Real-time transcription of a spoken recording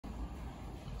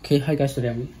Okay, hi guys, today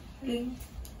I'm Ling.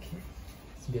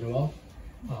 It's been a while.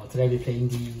 Today we're playing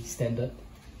the standard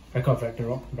Record of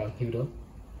Ragnarok Brunhilde.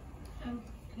 I'm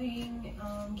playing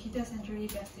Keter Century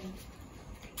Bastion.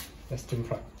 Bastion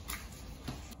Prime.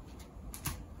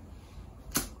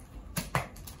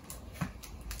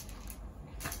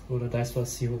 Roll the dice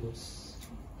first, see who goes.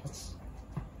 That's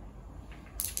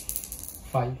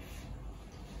 5.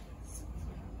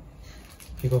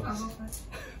 You go I'll first. go first.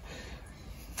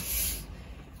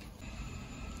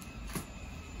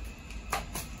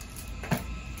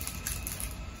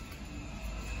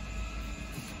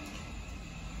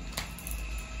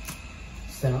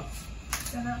 Stand up.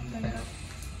 Stand up, stand up.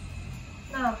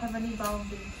 Now, Heavenly Bound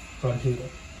Base. Brunhilde.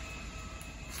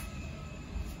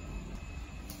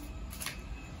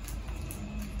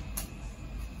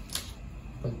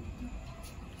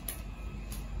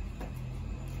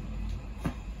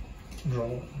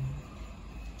 Draw.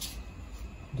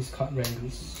 Discard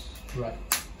Rangus. Right.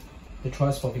 The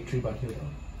choice for victory Brunhilde.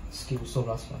 Skill so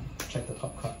last one. Check the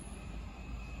top card.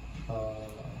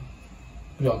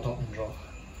 Put it on top and draw.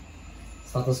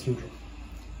 Starter skill draw.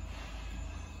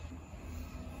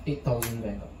 8,000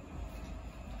 Vanguard.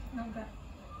 Not bad.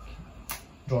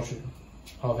 Draw 3.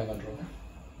 How Vanguard draw?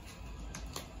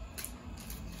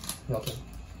 Your turn.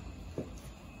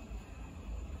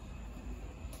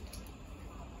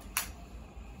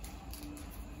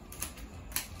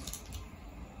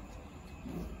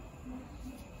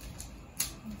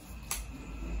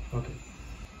 Okay.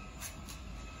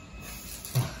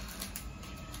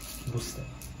 Booster.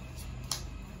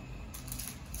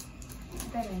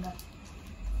 That ain't got.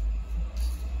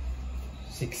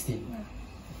 16. Yeah.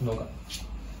 No gun.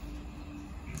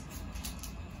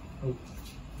 Oh.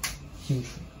 Huge.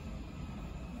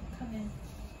 Come in.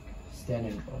 Stand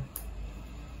and draw.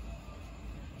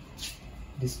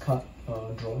 Discard,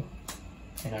 draw.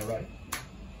 And I write.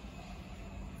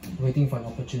 Waiting for an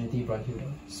opportunity, Brunhilde.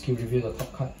 Skill reveal the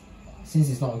top card. Since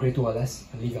it's not a grade 2 or less,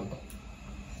 I leave it on top.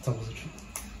 这不是去.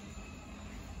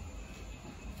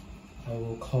 I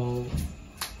will call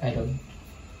Adam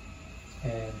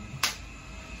and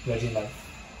Regin Life.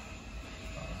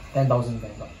 10,000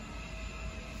 Vanguard.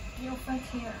 You're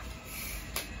 5k.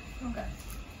 Okay.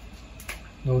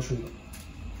 No trigger.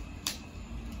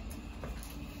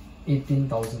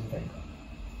 18,000 Vanguard.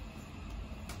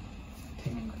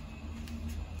 Take.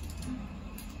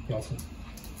 Your turn.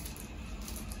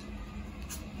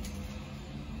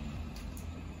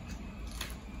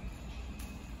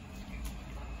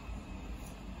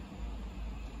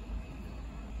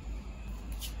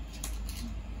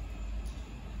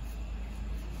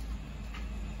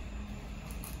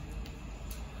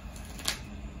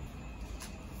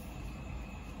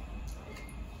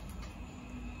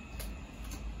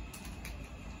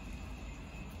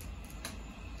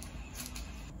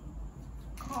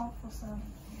 Call for some.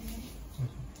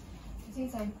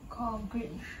 Since I call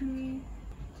grade 3,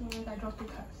 so I draw 2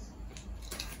 cards.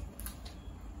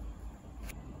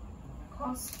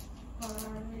 Cost,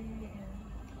 Valkyrie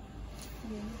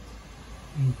and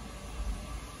Ling.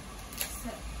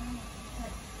 Set.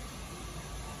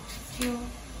 Skill,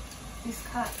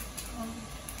 discard.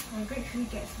 My grade 3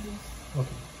 gets this.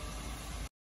 Okay.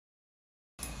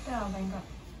 Then I'll Vanguard.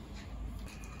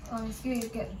 Skill you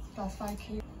get plus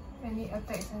 5k. Any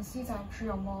attacks and since I have 3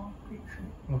 or more, grade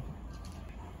 3. Okay.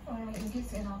 In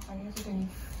case enough, I guess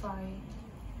 25.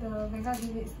 The Vanguard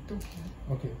give it 2k.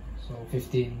 Okay. So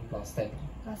 15 plus 10.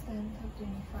 Plus 10 to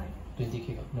 25.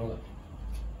 20k. No gun.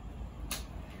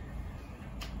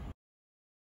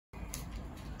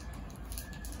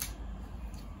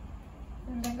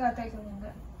 And Vanguard attacks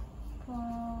on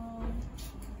Vanguard.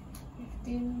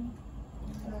 15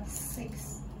 plus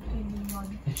 6,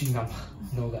 21. Magic number.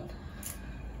 No gun.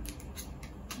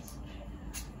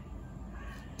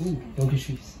 Ooh, don't get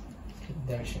trees. Okay,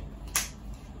 direction.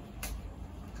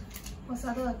 What's the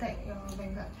other attack your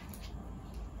Vanguard?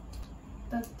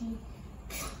 30.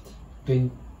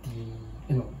 20.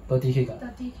 No, 30k gun.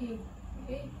 30k.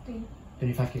 Eh?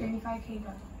 25k gun. 25k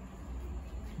gun.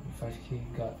 25k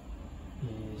gun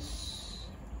is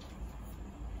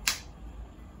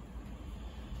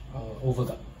over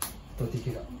gun.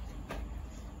 30k gun.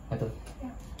 My turn. Yeah.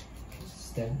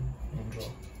 Stand and draw.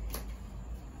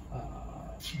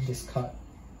 Discard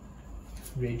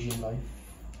Regin Life.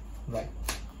 Right.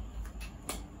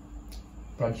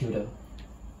 Brunhilde.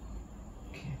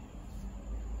 Okay.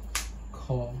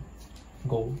 Call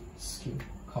Gold skill.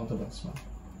 Counterbalance one.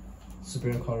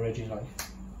 Superior call Regin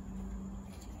Life.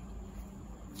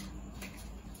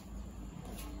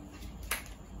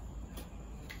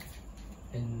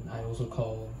 And I also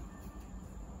call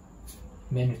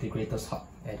Man with the Greatest Heart,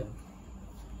 Adam.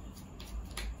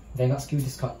 Vanguard skill,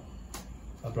 discard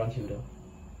a Brunhilde,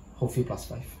 hopefully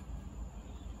 +5.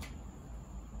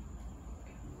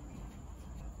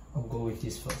 I'll go with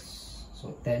this first.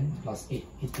 So 10 plus 8,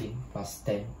 18 plus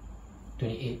 10,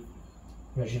 28.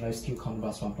 Regional skill count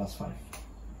 +1/+5.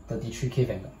 33k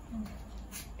Vanguard.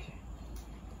 Okay.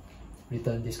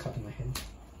 Return this card to my hand.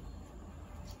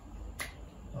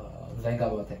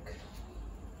 Vanguard will attack.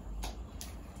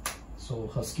 So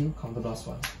her skill counter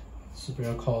 +1.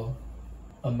 Superior call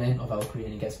a Man of Valkyrie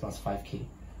and it gets +5k.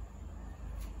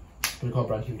 Superior call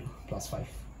Brunhilde +5.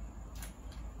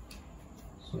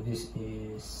 So this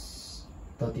is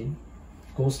 13.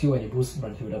 Gold skill and it boosts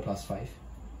Brunhilde +5.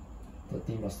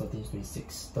 13 plus 13 is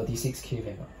 26. 36k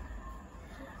Vanguard.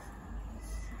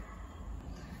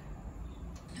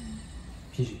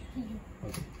 PG.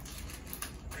 Okay.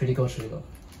 Critical trigger.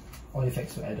 All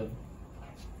effects to Adam.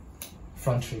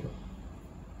 Front trigger.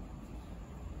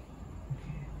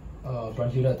 Okay.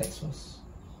 Brunhilde attacks first.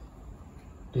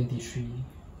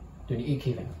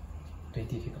 28k Vanguard.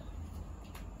 20k.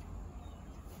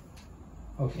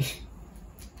 Okay.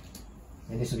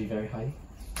 And this will be very high.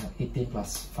 18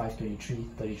 plus 5, 23,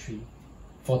 33,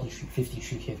 43,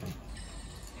 53k Vanguard.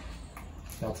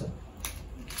 Your turn.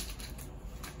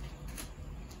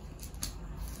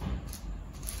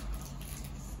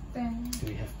 Then Do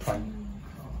we have Prime?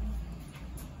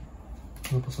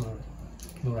 No personal,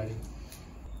 no riding.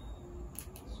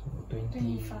 So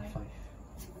 25.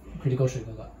 Critical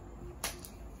trigger card.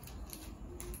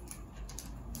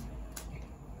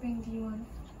 21.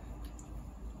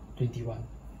 21.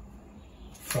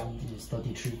 Front is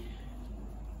 33.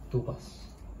 2 pass.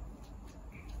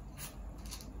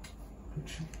 Good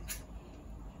shot.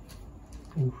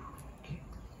 Ooh, okay.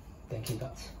 Thank you,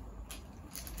 guys.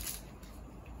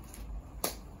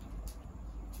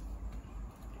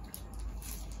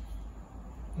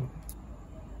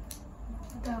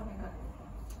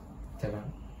 Seven.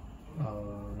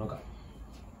 No guard.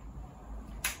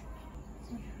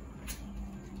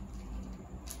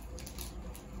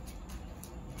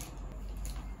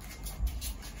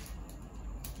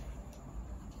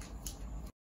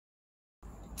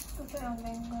 Pton and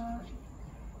Ling,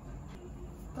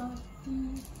 30.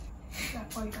 Yeah,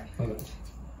 45. No guard.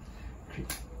 3.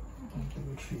 1,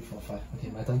 2, 3, 4, 5. Okay,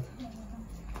 my turn.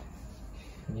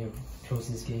 I need to close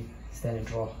this game. Stand and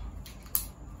draw.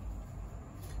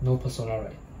 No persona,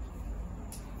 right?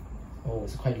 Oh,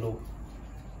 it's quite low.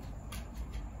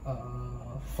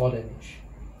 4 damage.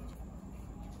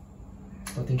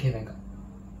 13k Vanguard.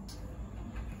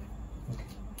 Okay.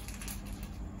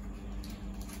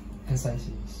 Hand size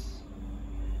is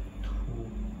 2.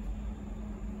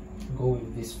 Go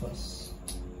with this first.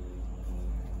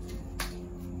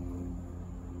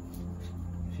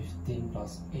 15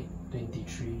 plus 8,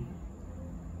 23.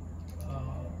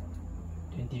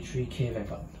 23k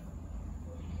Vanguard.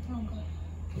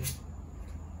 Okay.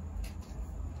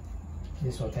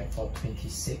 This will attack for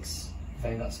 26.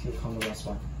 Vanguard skill counter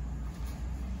 +1.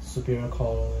 Superior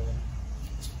call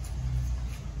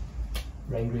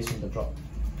rank raise from the drop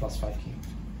 +5k.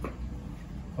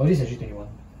 Oh, this is actually 21.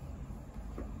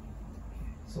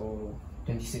 So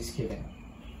 26k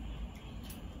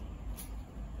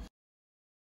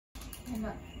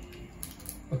Vanguard.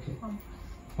 Okay.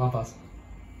 1 pass.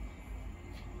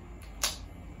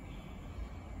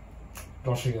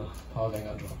 Draw trigger, power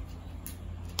Vanguard draw.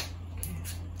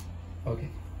 Okay.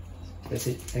 That's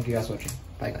it. Thank you guys for watching.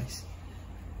 Bye guys.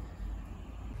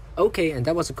 Okay, and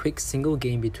that was a quick single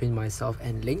game between myself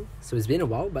and Ling. So it's been a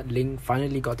while, but Ling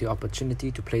finally got the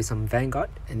opportunity to play some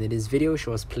Vanguard, and in this video she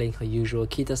was playing her usual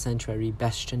Keter Sanctuary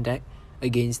Bastion deck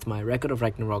against my Record of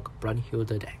Ragnarok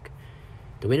Brunhilde deck.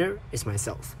 The winner is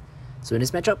myself. So in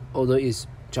this matchup, although it's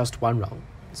just 1 round,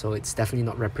 so it's definitely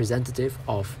not representative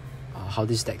of how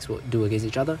these decks will do against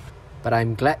each other, but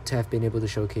I'm glad to have been able to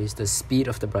showcase the speed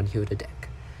of the Brunhilde deck.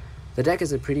 The deck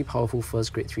is a pretty powerful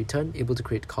first grade 3 turn, able to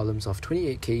create columns of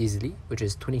 28k easily, which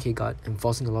is 20k guard, and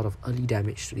forcing a lot of early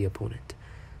damage to the opponent.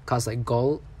 Cards like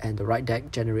Gall and the right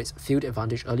deck generates field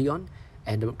advantage early on,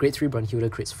 and the grade 3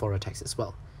 Brunhilde creates 4 attacks as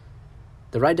well.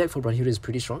 The right deck for Brunhilde is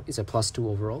pretty strong, it's a +2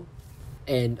 overall,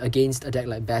 and against a deck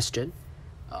like Bastion,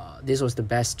 this was the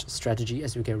best strategy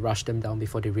as we can rush them down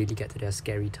before they really get to their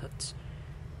scary turns.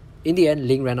 In the end,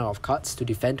 Ling ran out of cards to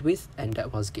defend with, and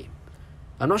that was game.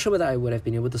 I'm not sure whether I would have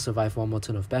been able to survive 1 more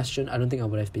turn of Bastion. I don't think I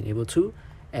would have been able to,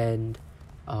 and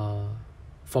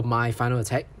for my final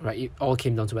attack, right, it all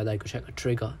came down to whether I could check a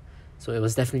trigger, so it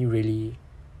was definitely really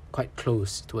quite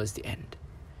close towards the end.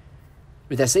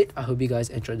 With that said, I hope you guys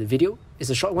enjoyed the video. It's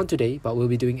a short one today, but we'll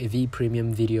be doing a V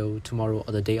Premium video tomorrow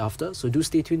or the day after, so do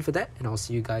stay tuned for that, and I'll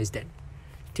see you guys then.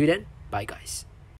 Till then, bye guys.